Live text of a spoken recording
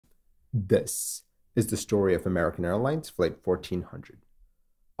This is the story of American Airlines Flight 1400.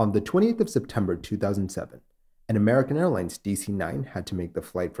 On the 28th of September 2007, an American Airlines DC-9 had to make the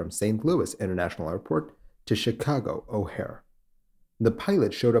flight from St. Louis International Airport to Chicago O'Hare. The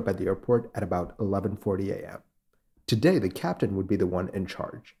pilot showed up at the airport at about 11:40 a.m. Today, the captain would be the one in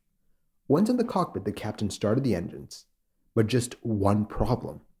charge. Once in the cockpit, the captain started the engines. But just one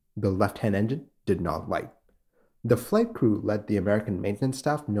problem: the left-hand engine did not light. The flight crew let the American maintenance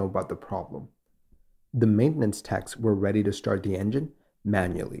staff know about the problem. The maintenance techs were ready to start the engine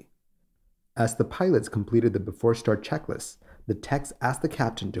manually. As the pilots completed the before start checklist, the techs asked the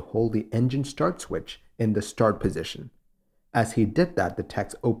captain to hold the engine start switch in the start position. As he did that, the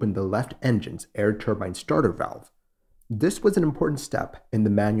techs opened the left engine's air turbine starter valve. This was an important step in the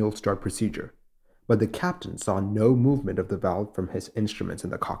manual start procedure, but the captain saw no movement of the valve from his instruments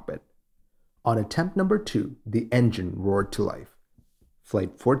in the cockpit. On attempt number 2, the engine roared to life.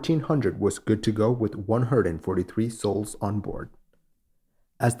 Flight 1400 was good to go with 143 souls on board.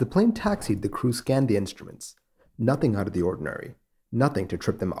 As the plane taxied, the crew scanned the instruments. Nothing out of the ordinary, nothing to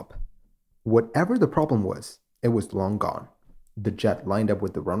trip them up. Whatever the problem was, it was long gone. The jet lined up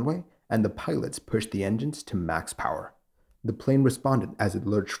with the runway, and the pilots pushed the engines to max power. The plane responded as it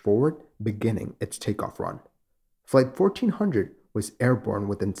lurched forward, beginning its takeoff run. Flight 1400 was airborne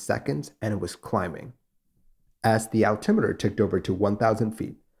within seconds, and it was climbing. As the altimeter ticked over to 1,000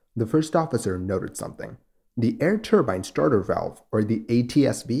 feet, the first officer noted something. The air turbine starter valve, or the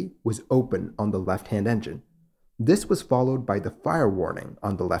ATSV, was open on the left-hand engine. This was followed by the fire warning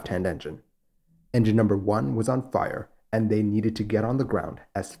on the left-hand engine. Engine number 1 was on fire, and they needed to get on the ground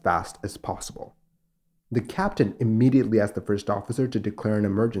as fast as possible. The captain immediately asked the first officer to declare an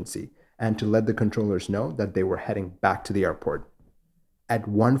emergency and to let the controllers know that they were heading back to the airport. At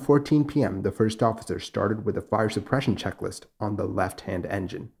 1:14 p.m., the first officer started with a fire suppression checklist on the left-hand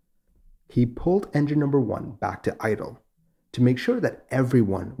engine. He pulled engine number 1 back to idle. To make sure that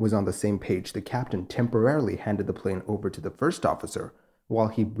everyone was on the same page, the captain temporarily handed the plane over to the first officer while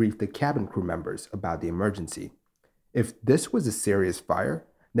he briefed the cabin crew members about the emergency. If this was a serious fire,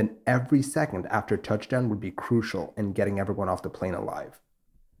 then every second after touchdown would be crucial in getting everyone off the plane alive.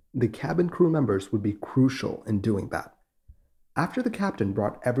 The cabin crew members would be crucial in doing that. After the captain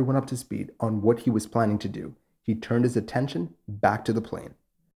brought everyone up to speed on what he was planning to do, he turned his attention back to the plane.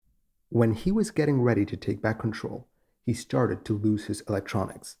 When he was getting ready to take back control, he started to lose his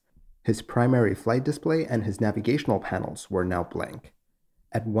electronics. His primary flight display and his navigational panels were now blank.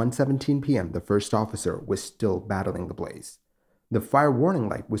 At 1:17 p.m., the first officer was still battling the blaze. The fire warning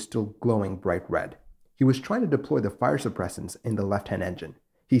light was still glowing bright red. He was trying to deploy the fire suppressants in the left-hand engine.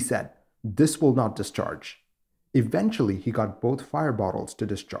 He said, "This will not discharge." Eventually, he got both fire bottles to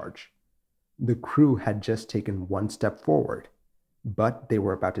discharge. The crew had just taken one step forward, but they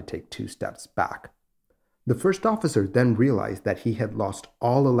were about to take 2 steps back. The first officer then realized that he had lost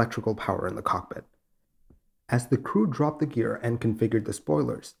all electrical power in the cockpit. As the crew dropped the gear and configured the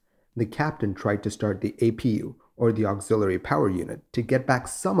spoilers, the captain tried to start the APU, or the auxiliary power unit, to get back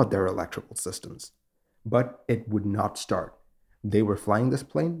some of their electrical systems. But it would not start. They were flying this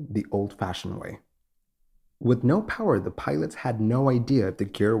plane the old-fashioned way. With no power, the pilots had no idea if the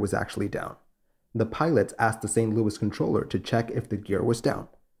gear was actually down. The pilots asked the St. Louis controller to check if the gear was down.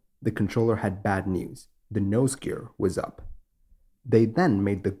 The controller had bad news. The nose gear was up. They then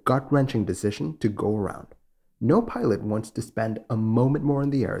made the gut-wrenching decision to go around. No pilot wants to spend a moment more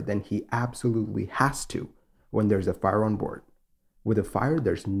in the air than he absolutely has to when there's a fire on board. With a fire,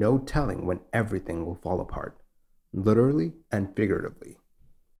 there's no telling when everything will fall apart, literally and figuratively.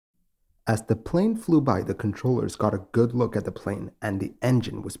 As the plane flew by, the controllers got a good look at the plane, and the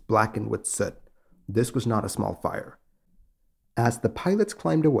engine was blackened with soot. This was not a small fire. As the pilots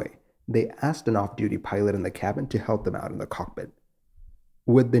climbed away, they asked an off-duty pilot in the cabin to help them out in the cockpit.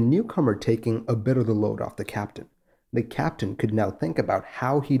 With the newcomer taking a bit of the load off the captain could now think about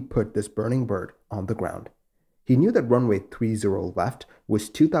how he'd put this burning bird on the ground. He knew that runway 30 left was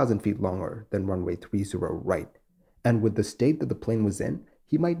 2,000 feet longer than runway 30 right, and with the state that the plane was in,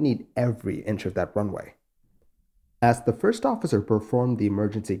 he might need every inch of that runway. As the first officer performed the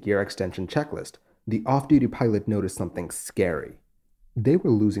emergency gear extension checklist, the off-duty pilot noticed something scary. They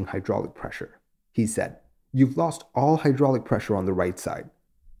were losing hydraulic pressure. He said, "You've lost all hydraulic pressure on the right side."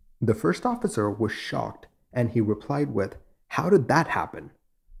 The first officer was shocked, and he replied with, "How did that happen?"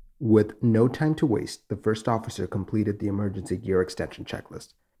 With no time to waste, the first officer completed the emergency gear extension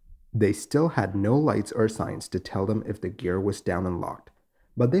checklist. They still had no lights or signs to tell them if the gear was down and locked,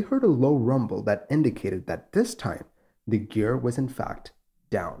 but they heard a low rumble that indicated that this time the gear was in fact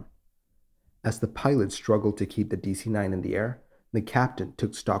down. As the pilot struggled to keep the DC-9 in the air, The captain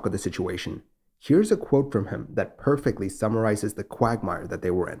took stock of the situation. Here's a quote from him that perfectly summarizes the quagmire that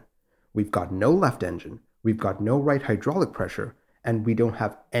they were in. "We've got no left engine, we've got no right hydraulic pressure, and we don't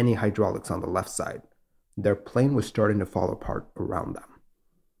have any hydraulics on the left side." Their plane was starting to fall apart around them.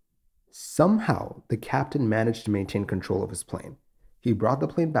 Somehow, the captain managed to maintain control of his plane. He brought the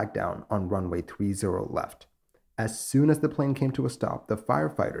plane back down on runway 30 left. As soon as the plane came to a stop, the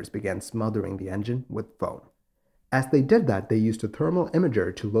firefighters began smothering the engine with foam. As they did that, they used a thermal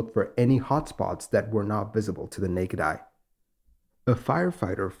imager to look for any hot spots that were not visible to the naked eye. A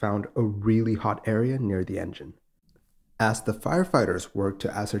firefighter found a really hot area near the engine. As the firefighters worked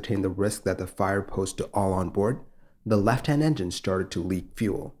to ascertain the risk that the fire posed to all on board, the left-hand engine started to leak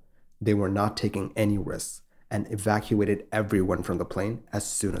fuel. They were not taking any risks and evacuated everyone from the plane as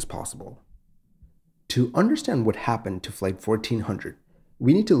soon as possible. To understand what happened to Flight 1400,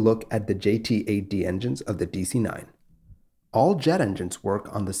 we need to look at the JT8D engines of the DC-9. All jet engines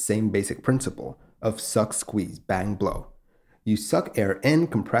work on the same basic principle of suck, squeeze, bang, blow. You suck air in,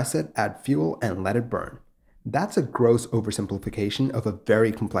 compress it, add fuel, and let it burn. That's a gross oversimplification of a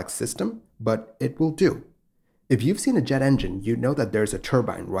very complex system, but it will do. If you've seen a jet engine, you know that there's a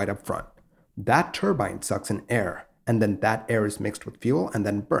turbine right up front. That turbine sucks in air, and then that air is mixed with fuel and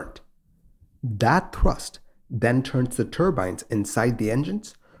then burnt. That thrust then turns the turbines inside the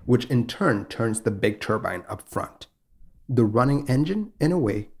engines, which in turn turns the big turbine up front. The running engine, in a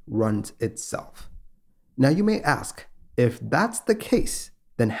way, runs itself. Now you may ask, if that's the case,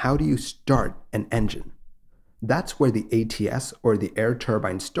 then how do you start an engine? That's where the ATS, or the air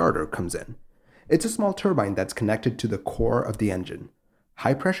turbine starter, comes in. It's a small turbine that's connected to the core of the engine.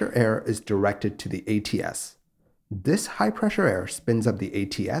 High pressure air is directed to the ATS. This high pressure air spins up the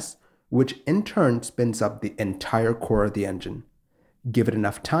ATS, which in turn spins up the entire core of the engine. Give it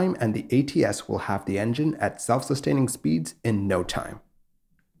enough time and the ATS will have the engine at self-sustaining speeds in no time.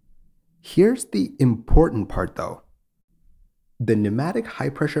 Here's the important part though. The pneumatic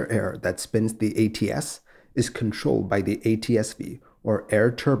high-pressure air that spins the ATS is controlled by the ATSV, or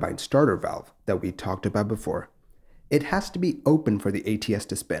air turbine starter valve, that we talked about before. It has to be open for the ATS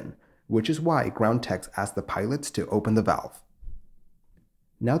to spin, which is why ground techs ask the pilots to open the valve.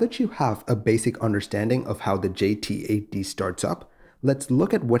 Now that you have a basic understanding of how the JT8D starts up, let's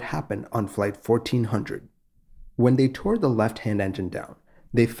look at what happened on Flight 1400. When they tore the left-hand engine down,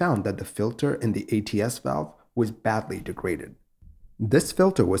 they found that the filter in the ATS valve was badly degraded. This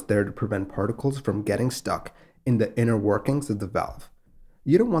filter was there to prevent particles from getting stuck in the inner workings of the valve.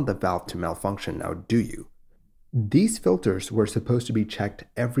 You don't want the valve to malfunction now, do you? These filters were supposed to be checked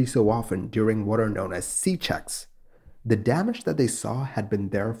every so often during what are known as C-checks. The damage that they saw had been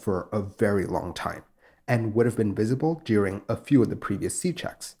there for a very long time and would have been visible during a few of the previous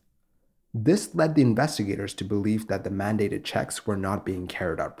C-checks. This led the investigators to believe that the mandated checks were not being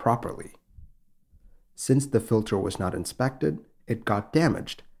carried out properly. Since the filter was not inspected, it got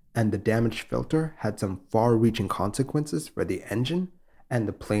damaged, and the damaged filter had some far-reaching consequences for the engine and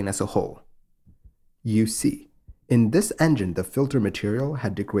the plane as a whole. You see, in this engine, the filter material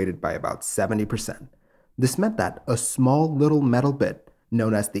had degraded by about 70%. This meant that a small little metal bit,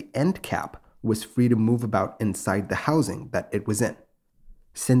 known as the end cap, was free to move about inside the housing that it was in.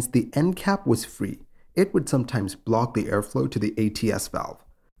 Since the end cap was free, it would sometimes block the airflow to the ATS valve.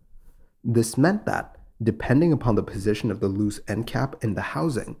 This meant that, depending upon the position of the loose end cap in the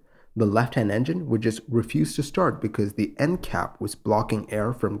housing, the left-hand engine would just refuse to start because the end cap was blocking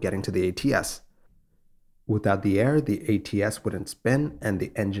air from getting to the ATS. Without the air, the ATS wouldn't spin and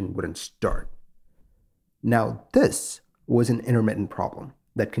the engine wouldn't start. Now, this was an intermittent problem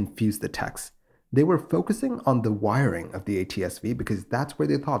that confused the techs. They were focusing on the wiring of the ATSV because that's where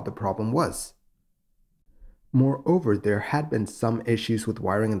they thought the problem was. Moreover, there had been some issues with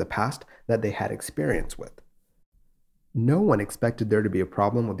wiring in the past that they had experience with. No one expected there to be a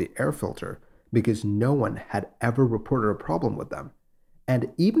problem with the air filter because no one had ever reported a problem with them.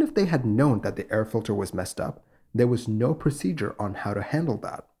 And even if they had known that the air filter was messed up, there was no procedure on how to handle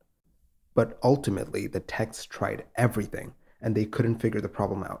that. But ultimately, the techs tried everything and they couldn't figure the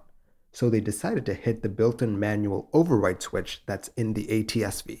problem out. So they decided to hit the built-in manual override switch that's in the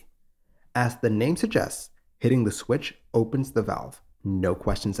ATSV. As the name suggests, hitting the switch opens the valve, no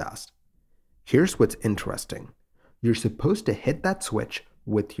questions asked. Here's what's interesting. You're supposed to hit that switch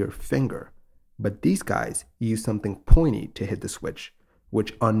with your finger, but these guys use something pointy to hit the switch,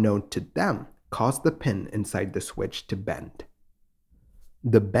 which unknown to them caused the pin inside the switch to bend.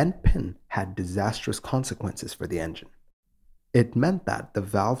 The bent pin had disastrous consequences for the engine. It meant that the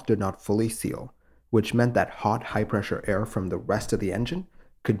valve did not fully seal, which meant that hot high-pressure air from the rest of the engine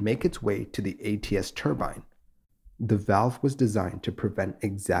could make its way to the ATS turbine. The valve was designed to prevent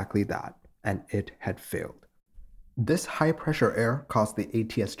exactly that, and it had failed. This high-pressure air caused the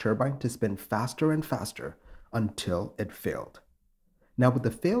ATS turbine to spin faster and faster until it failed. Now, with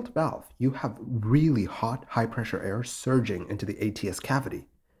the failed valve, you have really hot, high-pressure air surging into the ATS cavity.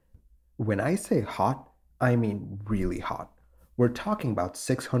 When I say hot, I mean really hot. We're talking about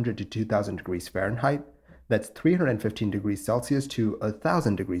 600 to 2000 degrees Fahrenheit. That's 315 degrees Celsius to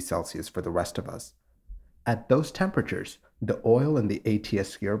 1000 degrees Celsius for the rest of us. At those temperatures, the oil in the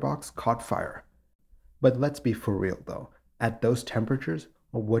ATS gearbox caught fire. But let's be for real though, at those temperatures,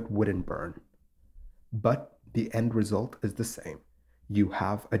 wood wouldn't burn. But the end result is the same. You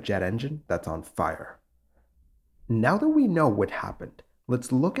have a jet engine that's on fire. Now that we know what happened,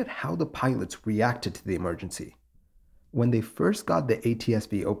 let's look at how the pilots reacted to the emergency. When they first got the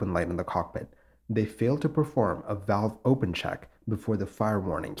ATSV open light in the cockpit, they failed to perform a valve open check before the fire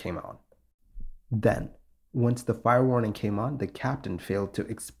warning came on. Then, once the fire warning came on, the captain failed to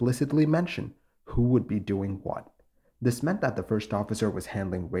explicitly mention who would be doing what. This meant that the first officer was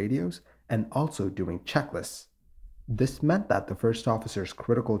handling radios and also doing checklists. This meant that the first officer's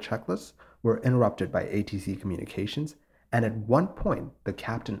critical checklists were interrupted by ATC communications, and at one point, the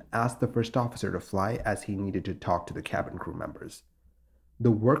captain asked the first officer to fly as he needed to talk to the cabin crew members.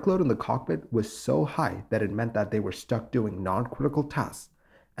 The workload in the cockpit was so high that it meant that they were stuck doing non-critical tasks,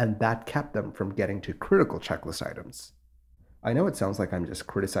 and that kept them from getting to critical checklist items. I know it sounds like I'm just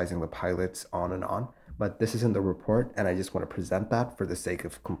criticizing the pilots on and on, but this is in the report and I just want to present that for the sake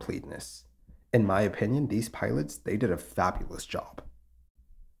of completeness. In my opinion, these pilots, they did a fabulous job.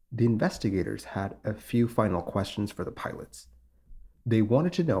 The investigators had a few final questions for the pilots. They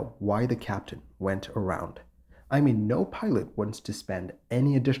wanted to know why the captain went around. I mean, no pilot wants to spend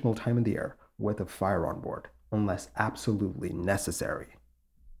any additional time in the air with a fire on board, unless absolutely necessary.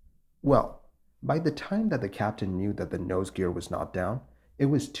 Well, by the time that the captain knew that the nose gear was not down, it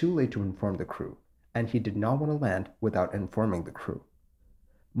was too late to inform the crew, and he did not want to land without informing the crew.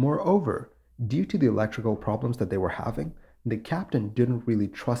 Moreover, due to the electrical problems that they were having, the captain didn't really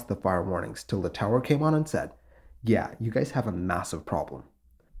trust the fire warnings till the tower came on and said, "Yeah, you guys have a massive problem."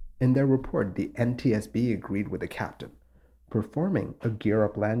 In their report, the NTSB agreed with the captain. Performing a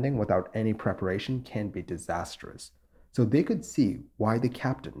gear-up landing without any preparation can be disastrous, so they could see why the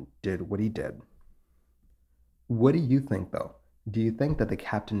captain did what he did. What do you think though? Do you think that the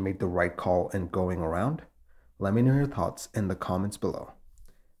captain made the right call in going around? Let me know your thoughts in the comments below.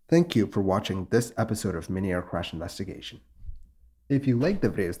 Thank you for watching this episode of Mini Air Crash Investigation. If you like the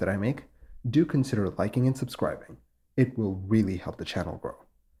videos that I make, do consider liking and subscribing. It will really help the channel grow.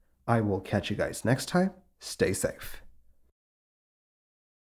 I will catch you guys next time. Stay safe.